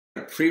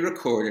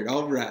Pre-recorded,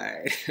 all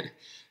right.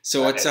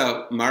 So what's Right.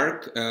 up,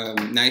 Mark?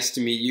 Nice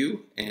to meet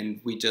you.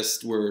 And we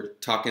just were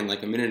talking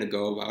like a minute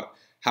ago about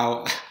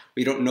how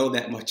we don't know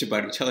that much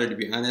about each other, to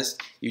be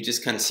honest. You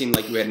just kind of seemed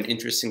like you had an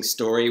interesting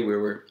story. We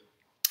were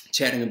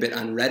chatting a bit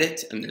on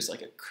Reddit, and there's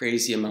like a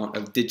crazy amount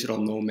of digital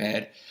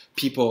nomad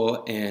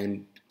people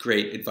and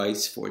great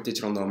advice for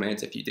digital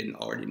nomads if you didn't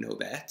already know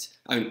that.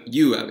 I mean,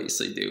 you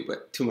obviously do,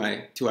 but to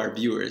our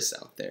viewers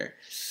out there.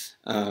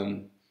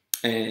 Um,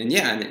 and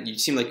yeah, and you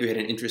seemed like you had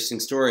an interesting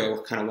story. I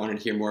kind of wanted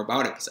to hear more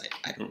about it because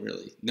I don't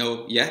really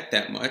know yet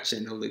that much.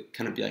 And it'll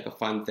kind of be like a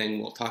fun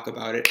thing. We'll talk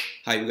about it,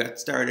 how you got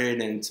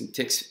started, and some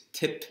tips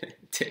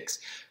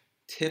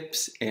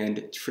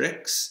and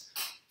tricks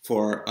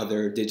for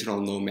other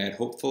digital nomad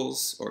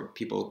hopefuls or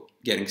people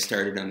getting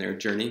started on their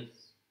journey.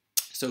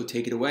 So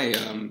take it away.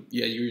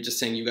 Yeah, you were just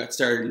saying you got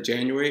started in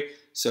January.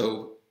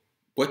 So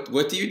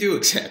what do you do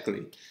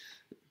exactly?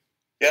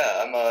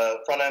 Yeah, I'm a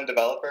front-end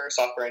developer,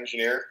 software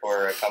engineer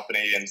for a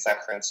company in San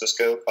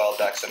Francisco called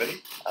Doximity.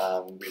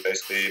 We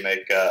basically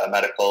make a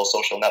medical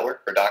social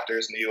network for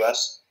doctors in the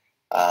U.S.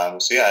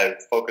 So yeah, I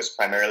focus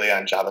primarily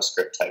on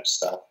JavaScript type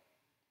stuff.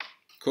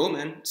 Cool,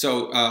 man.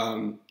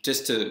 So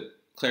just to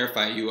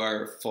clarify, you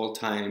are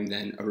full-time,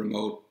 then a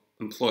remote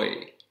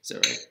employee. Is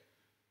that right?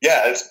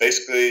 Yeah, it's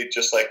basically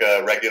just like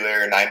a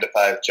regular 9 to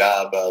 5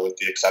 job, with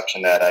the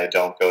exception that I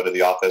don't go to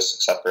the office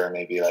except for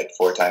maybe like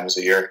 4 times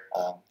a year.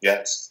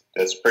 Yeah,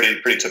 it's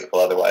pretty typical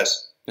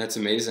otherwise. That's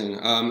amazing.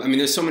 I mean,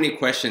 there's so many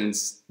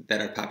questions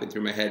that are popping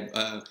through my head.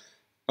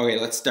 Okay,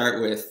 let's start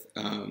with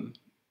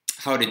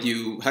how did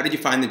you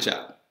find the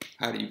job?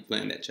 How did you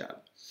land that job?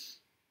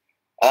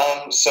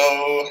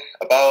 So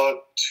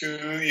about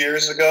 2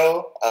 years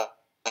ago,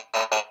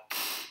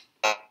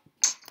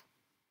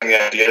 the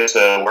idea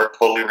to work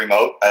fully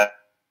remote,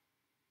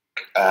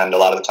 and a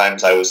lot of the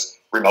times I was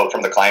remote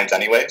from the client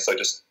anyway, so it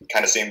just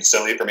kind of seemed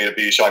silly for me to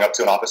be showing up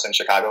to an office in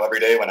Chicago every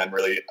day when I'm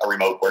really a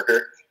remote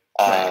worker.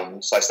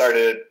 Right. So I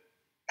started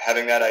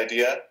having that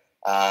idea,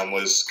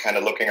 was kind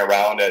of looking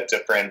around at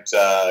different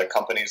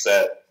companies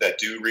that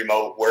do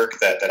remote work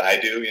that I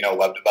do,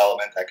 web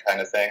development, that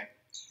kind of thing.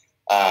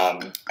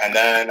 And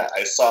then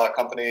I saw a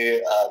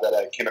company that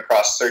I came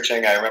across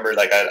searching. I remember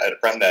I had a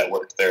friend that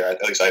worked there.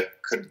 At least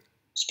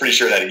was pretty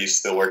sure that he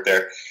still worked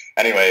there.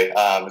 Anyway,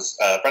 it's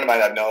a friend of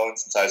mine I've known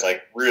since I was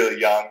really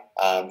young.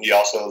 He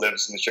also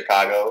lives in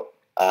Chicago.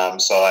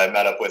 So I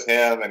met up with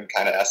him and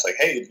kind of asked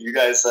hey, do you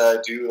guys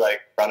do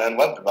front end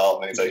web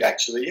development? He's like,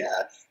 actually,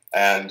 yeah.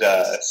 And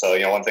so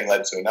one thing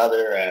led to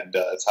another, and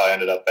that's how I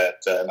ended up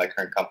at my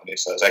current company.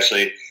 So it's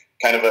actually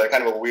kind of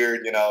a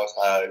weird,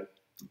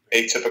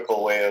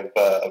 atypical way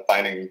of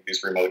finding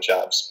these remote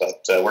jobs,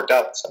 but worked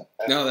out. So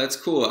yeah. No, that's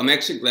cool. I'm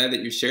actually glad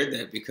that you shared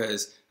that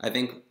because I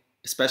think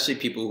especially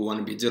people who want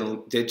to be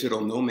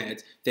digital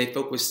nomads, they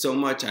focus so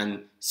much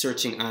on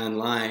searching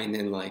online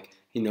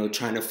and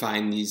trying to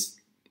find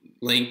these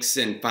links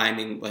and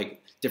finding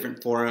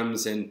different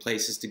forums and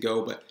places to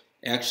go. But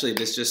actually,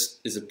 this just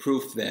is a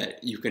proof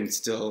that you can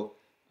still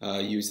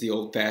use the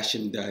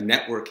old-fashioned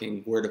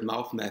networking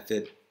word-of-mouth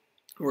method.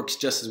 Works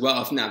just as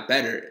well, if not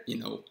better.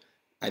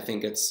 I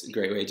think it's a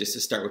great way just to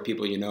start with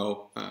people you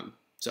know.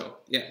 So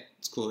yeah,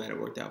 it's cool that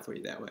it worked out for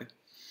you that way.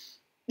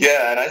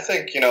 Yeah, and I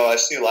think, I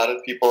see a lot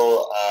of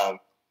people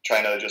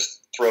trying to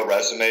just throw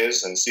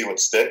resumes and see what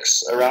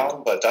sticks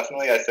around, but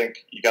definitely I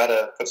think you got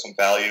to put some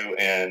value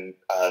in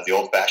the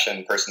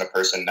old-fashioned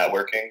person-to-person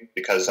networking,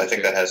 because I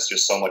think that has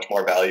just so much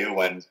more value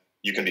when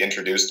you can be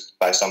introduced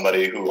by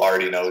somebody who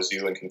already knows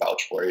you and can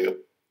vouch for you.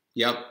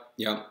 Yep,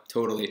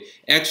 totally.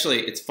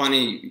 Actually, it's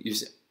funny.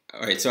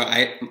 All right, so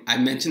I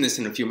mentioned this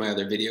in a few of my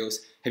other videos.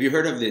 Have you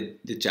heard of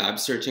the job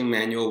searching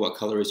manual, What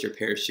Color Is Your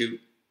Parachute?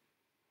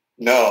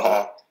 No,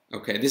 huh?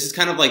 Okay, this is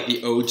kind of like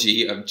the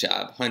OG of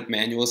job hunt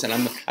manuals, and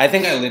I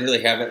think I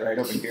literally have it right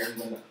over here.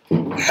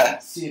 I'm gonna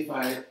see if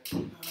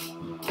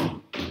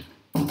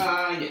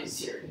yes,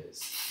 here it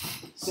is.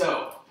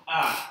 So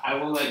I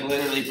will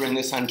literally bring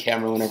this on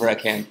camera whenever I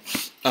can.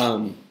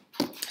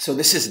 So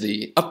this is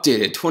the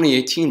updated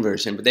 2018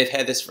 version, but they've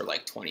had this for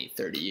 20,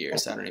 30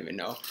 years. I don't even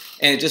know.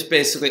 And it just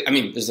basically, I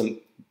mean,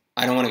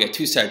 I don't want to get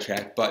too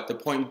sidetracked, but the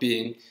point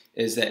being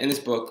is that in this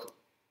book,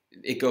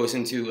 it goes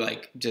into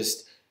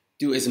just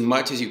do as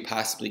much as you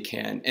possibly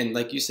can. And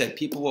like you said,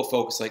 people will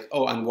focus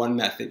on one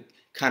method,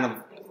 kind of,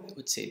 I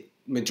would say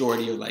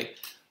majority are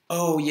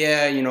oh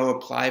yeah,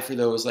 apply for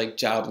those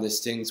job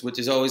listings, which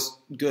is always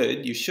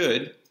good. You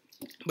should.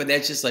 But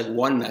that's just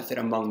one method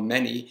among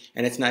many,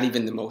 and it's not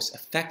even the most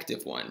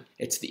effective one.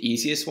 It's the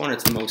easiest one.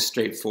 It's the most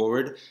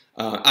straightforward.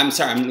 I'm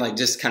sorry, I'm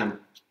just kind of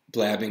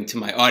blabbing to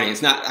my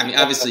audience. Not, I mean,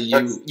 obviously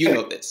you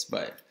know this,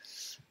 but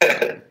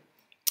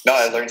no,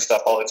 I learn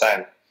stuff all the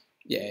time.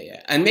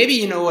 Yeah, and maybe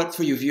you know what,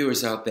 for you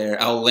viewers out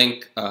there, I'll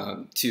link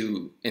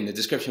to in the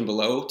description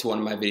below to one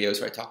of my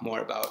videos where I talk more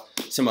about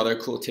some other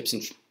cool tips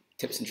and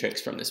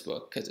tricks from this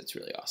book because it's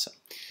really awesome.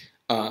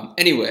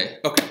 Anyway,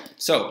 okay,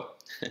 so.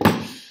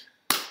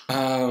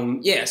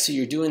 Yeah, so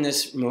you're doing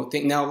this remote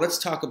thing. Now let's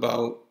talk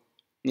about,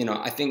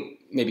 I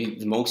think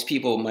maybe most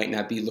people might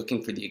not be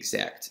looking for the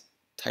exact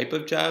type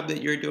of job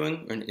that you're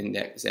doing or in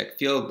that exact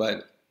field,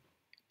 but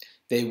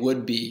they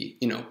would be,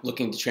 you know,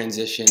 looking to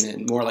transition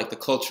and more like the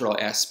cultural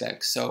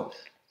aspect. So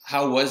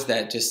how was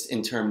that just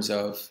in terms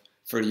of,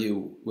 for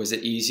you, was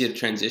it easy to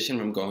transition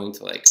from going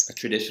to like a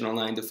traditional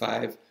 9 to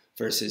 5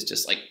 versus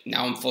just like,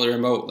 now I'm fully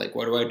remote, like,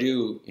 what do I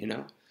do, you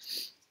know?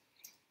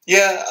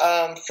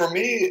 Yeah, for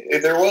me,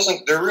 there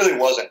really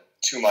wasn't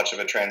too much of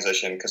a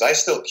transition because I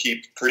still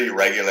keep pretty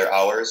regular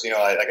hours. You know,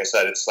 like I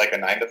said, it's like a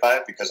 9 to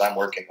 5 because I'm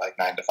working like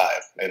 9 to 5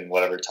 in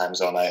whatever time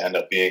zone I end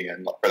up being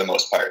in for the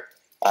most part.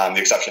 The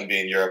exception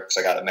being Europe because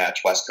I got to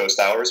match West Coast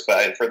hours.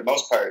 But for the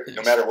most part,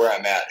 no matter where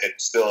I'm at, it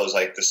still is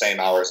like the same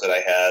hours that I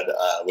had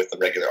with the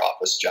regular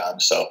office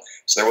job. So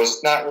there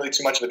was not really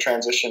too much of a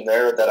transition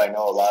there that I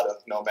know a lot of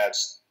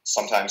nomads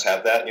sometimes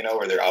have that, you know,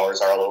 where their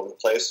hours are all over the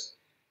place.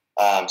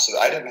 So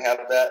I didn't have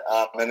that.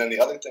 And then the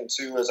other thing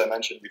too, as I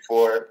mentioned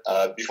before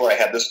I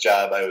had this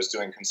job, I was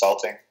doing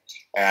consulting,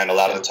 and a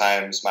lot of the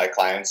times my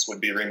clients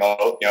would be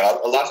remote. You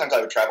know, a lot of times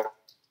I would travel.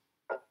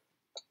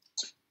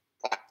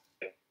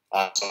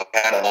 So I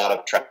had a lot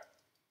of travel.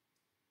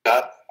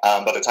 But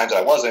the times that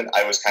I wasn't,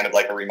 I was kind of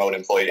like a remote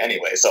employee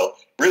anyway. So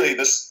really,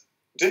 this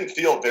didn't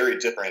feel very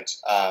different,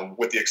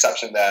 with the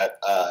exception that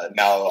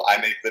now I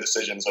make the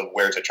decisions of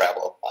where to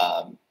travel.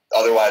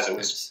 Otherwise, it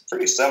was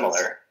pretty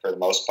similar for the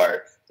most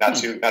part. Not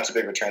too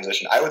big of a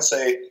transition. I would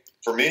say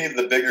for me,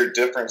 the bigger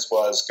difference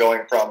was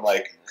going from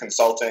like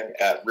consulting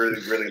at really,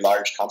 really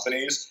large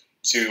companies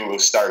to a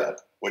startup,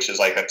 which is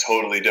like a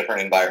totally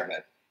different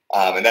environment.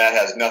 And that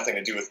has nothing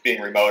to do with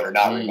being remote or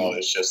not remote.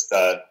 It's just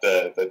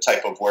the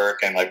type of work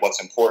and like what's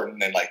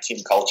important and like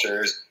team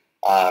cultures.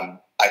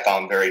 I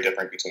found very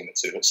different between the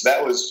two. So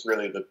that was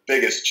really the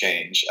biggest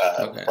change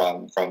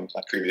from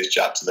my previous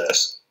job to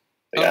this.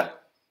 But, yeah.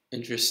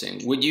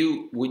 Interesting. Would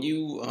you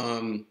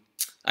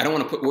I don't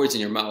want to put words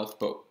in your mouth,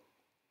 but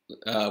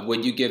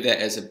would you give that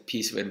as a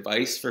piece of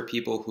advice for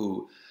people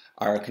who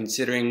are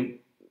considering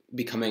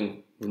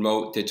becoming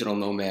remote, digital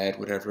nomad,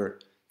 whatever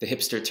the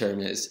hipster term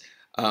is?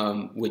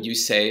 Would you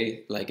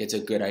say like it's a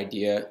good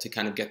idea to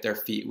kind of get their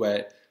feet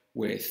wet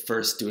with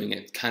first doing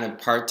it kind of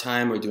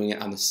part-time or doing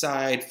it on the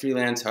side,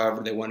 freelance,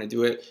 however they want to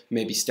do it,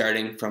 maybe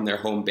starting from their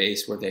home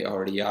base where they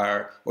already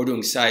are, or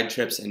doing side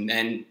trips and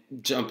then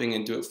jumping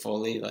into it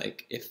fully,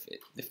 like if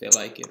they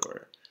like it,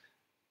 or...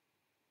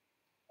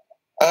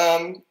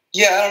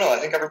 Yeah, I don't know. I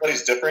think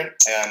everybody's different,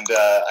 and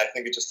I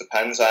think it just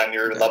depends on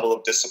your level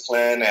of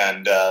discipline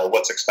and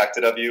what's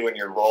expected of you in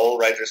your role,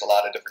 right? There's a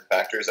lot of different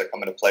factors that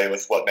come into play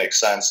with what makes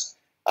sense.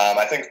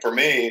 I think for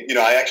me, you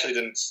know, I actually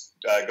didn't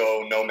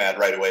go nomad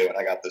right away when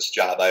I got this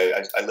job.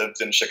 I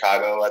lived in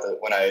Chicago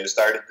when I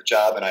started the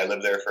job, and I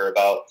lived there for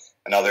about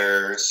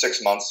another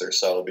 6 months or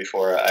so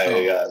before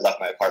I left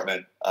my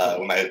apartment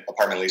when my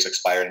apartment lease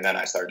expired, and then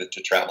I started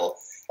to travel.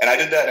 And I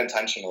did that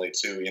intentionally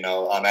too. You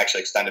know, I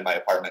actually extended my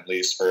apartment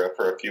lease for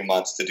a few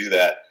months to do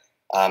that.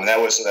 And that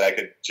was so that I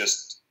could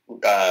just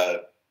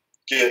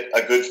get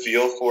a good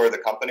feel for the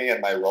company and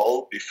my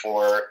role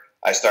before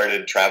I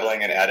started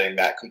traveling and adding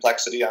that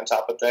complexity on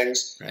top of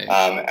things. Right.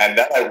 And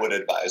that I would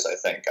advise, I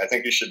think. I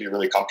think you should be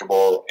really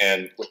comfortable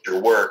with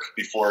your work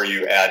before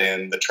you add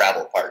in the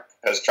travel part,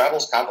 because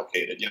travel's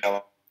complicated. You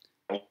know,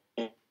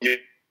 you've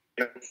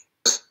been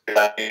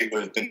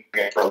doing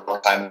it for a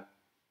long time.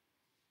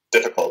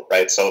 Difficult,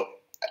 right? So,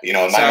 you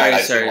know, in my mind, I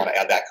just didn't want to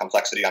add that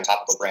complexity on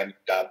top of a brand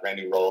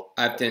new role.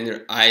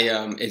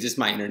 It's just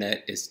my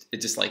internet.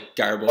 It just like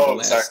garbled. Oh,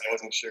 sorry, I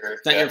wasn't sure.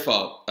 It's not your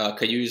fault.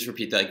 Could you just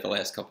repeat like the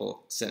last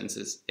couple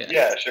sentences?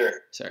 Yeah, sure.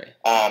 Sorry.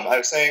 I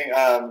was saying,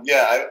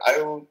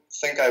 I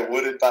think I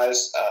would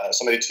advise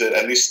somebody to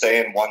at least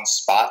stay in one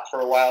spot for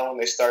a while when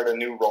they start a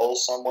new role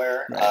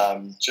somewhere,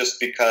 just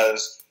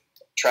because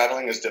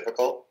traveling is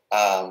difficult.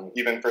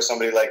 Even for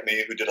somebody like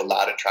me who did a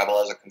lot of travel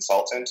as a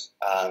consultant,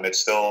 it's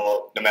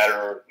still, no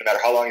matter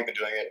how long you've been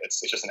doing it, it's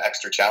just an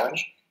extra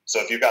challenge. So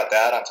if you've got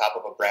that on top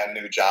of a brand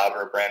new job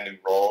or a brand new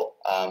role,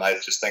 I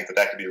just think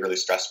that could be really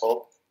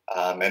stressful,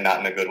 and not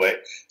in a good way.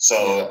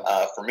 So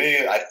for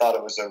me, I thought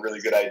it was a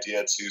really good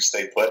idea to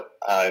stay put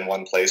in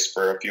one place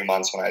for a few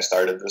months when I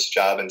started this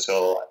job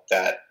until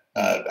that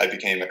I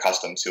became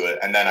accustomed to it,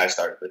 and then I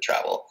started to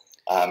travel.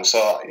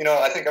 So, you know,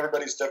 I think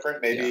everybody's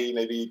different.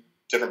 Maybe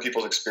different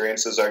people's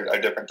experiences are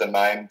different than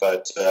mine,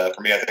 but for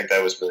me, I think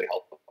that was really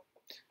helpful.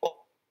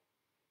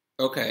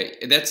 Okay,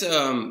 that's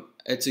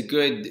it's a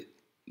good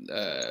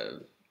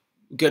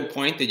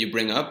point that you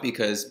bring up,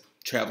 because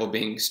travel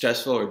being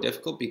stressful or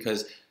difficult,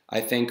 because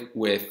I think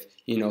with,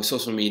 you know,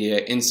 social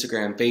media,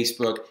 Instagram,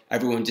 Facebook,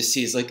 everyone just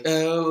sees like,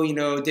 oh, you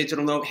know,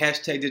 digital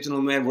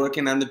nomad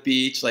working on the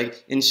beach,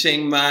 like in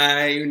Chiang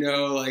Mai, you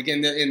know, like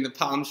in the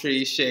palm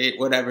tree shade,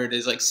 whatever it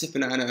is, like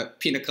sipping on a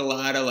pina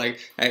colada, like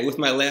with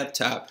my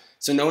laptop.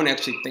 So no one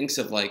actually thinks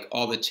of like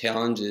all the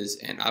challenges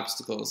and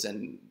obstacles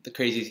and the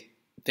crazy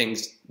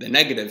things, the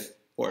negative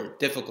or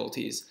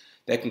difficulties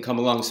that can come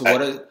along. So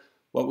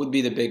what would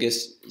be the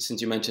biggest,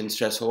 since you mentioned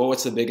stressful,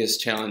 what's the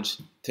biggest challenge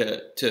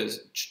to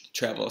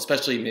travel,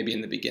 especially maybe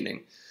in the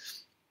beginning?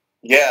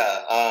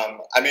 Yeah,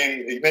 I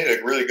mean, you made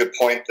a really good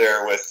point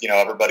there with,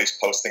 everybody's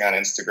posting on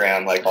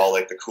Instagram, like all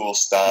like the cool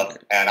stuff.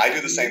 And I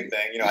do the same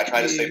thing. I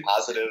try to stay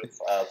positive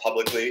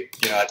publicly.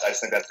 I just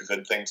think that's a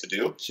good thing to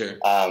do. Sure.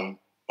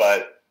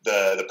 But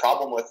the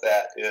problem with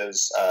that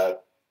is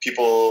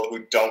people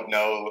who don't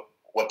know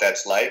what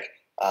that's like,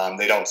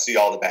 they don't see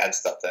all the bad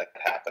stuff that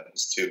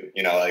happens too.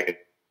 Like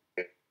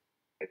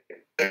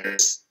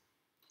there's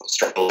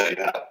struggle that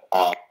you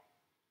have.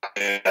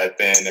 I've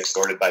been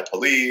extorted by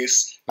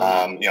police.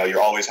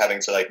 You're always having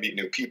to like meet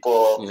new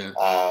people.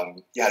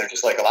 There's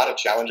just like a lot of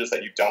challenges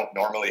that you don't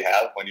normally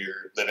have when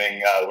you're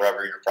living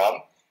wherever you're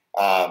from.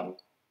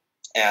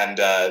 And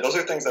those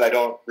are things that I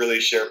don't really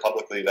share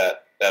publicly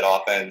that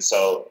often.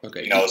 So,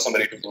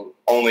 somebody who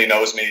only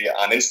knows me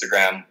on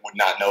Instagram would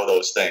not know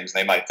those things.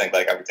 They might think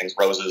like everything's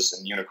roses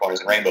and unicorns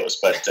and rainbows,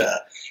 but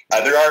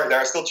there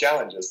are still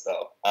challenges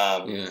though.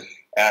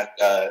 And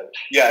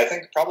I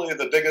think probably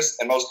the biggest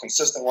and most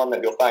consistent one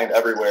that you'll find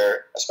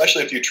everywhere,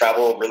 especially if you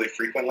travel really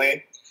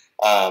frequently,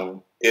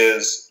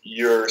 is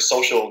your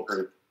social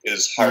group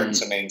is hard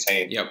to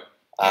maintain.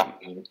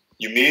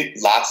 You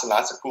meet lots and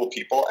lots of cool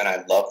people, and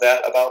I love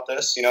that about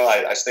this.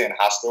 I stay in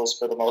hostels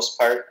for the most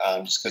part,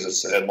 just because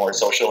it's a more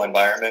social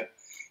environment.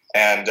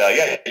 And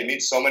you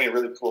meet so many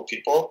really cool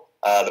people.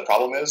 The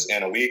problem is,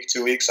 in a week,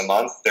 2 weeks, a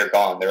month, they're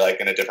gone. They're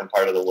like in a different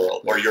part of the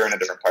world, or you're in a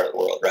different part of the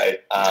world, right?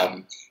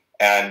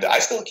 And I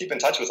still keep in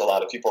touch with a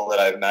lot of people that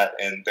I've met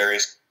in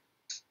various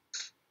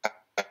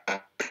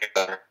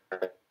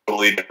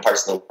totally different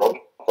parts of the world.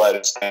 But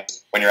it's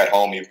when you're at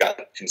home, you've got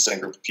a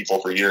consistent group of people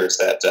for years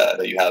that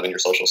you have in your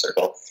social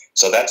circle.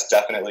 So that's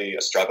definitely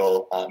a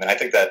struggle. And I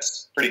think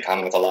that's pretty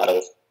common with a lot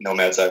of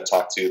nomads I've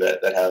talked to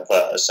that have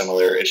a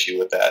similar issue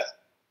with that.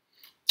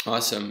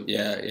 Awesome.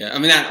 Yeah. I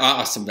mean, not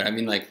awesome, but I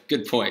mean, like,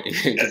 good point.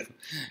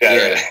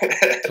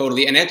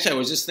 Totally. And actually, I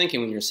was just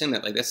thinking when you were saying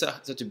that, like, that's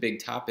such a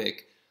big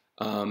topic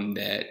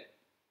that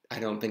I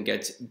don't think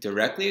gets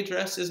directly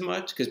addressed as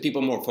much, because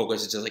people are more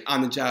focused just like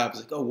on the job. It's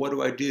like, oh, what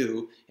do I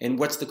do? And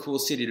what's the cool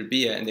city to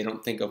be at? And they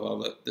don't think of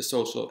all the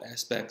social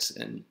aspects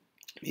and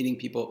meeting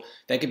people.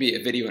 That could be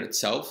a video in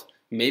itself.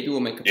 Maybe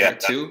we'll make a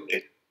part two.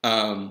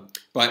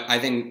 But I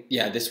think,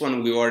 this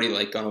one we've already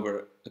like gone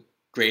over a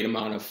great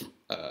amount of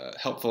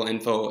helpful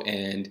info,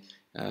 and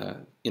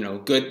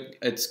good.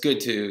 It's good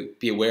to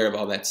be aware of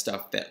all that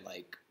stuff that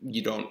like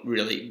you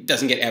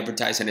doesn't get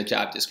advertised in a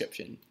job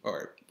description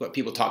or what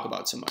people talk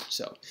about so much.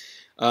 So,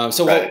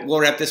 we'll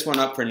wrap this one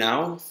up for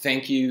now.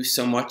 Thank you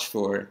so much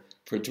for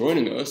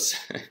joining us.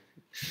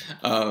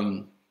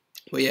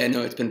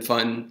 It's been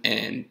fun,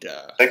 and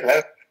thanks,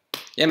 man.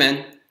 Yeah,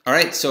 man. All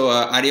right, so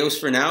adios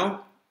for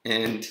now,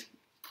 and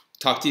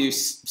talk to you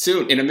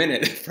soon in a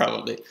minute,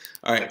 probably.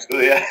 All right.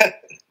 Absolutely, yeah.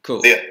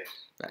 Cool. See ya.